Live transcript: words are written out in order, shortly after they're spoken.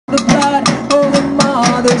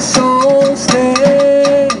mother's soul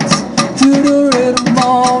stands to the rhythm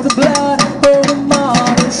of the blood of the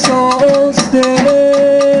mother's soul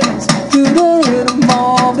stands to the rhythm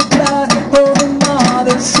of the blood of the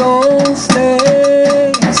mother's soul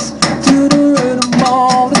stands to the rhythm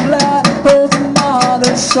of the blood of the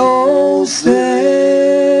mother's soul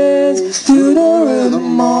stands to the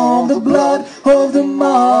rhythm of the blood of the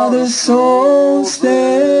mother's soul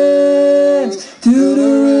stands to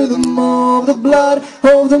the rhythm of the blood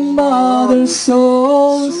of the mother's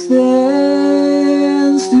soul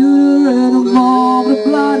stands to the rhythm of the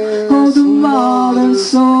blood of the mother's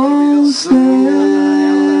soul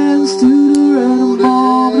stands to the rhythm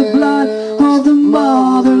of the blood of the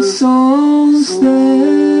mother's soul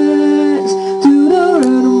stands to the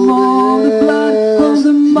rhythm of the blood of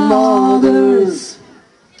the mother's.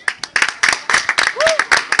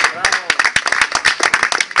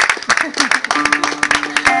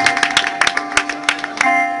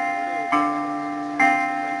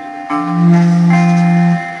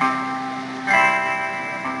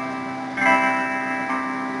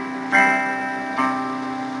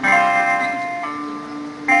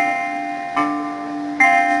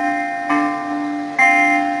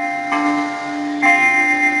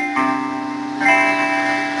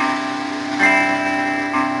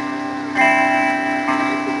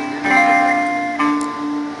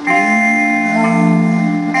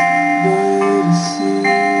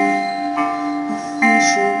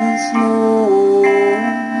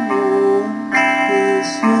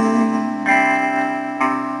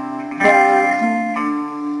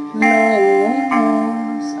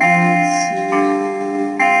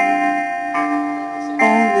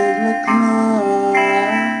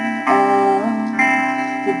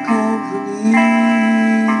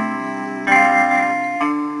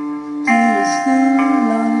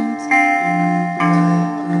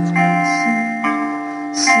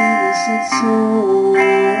 So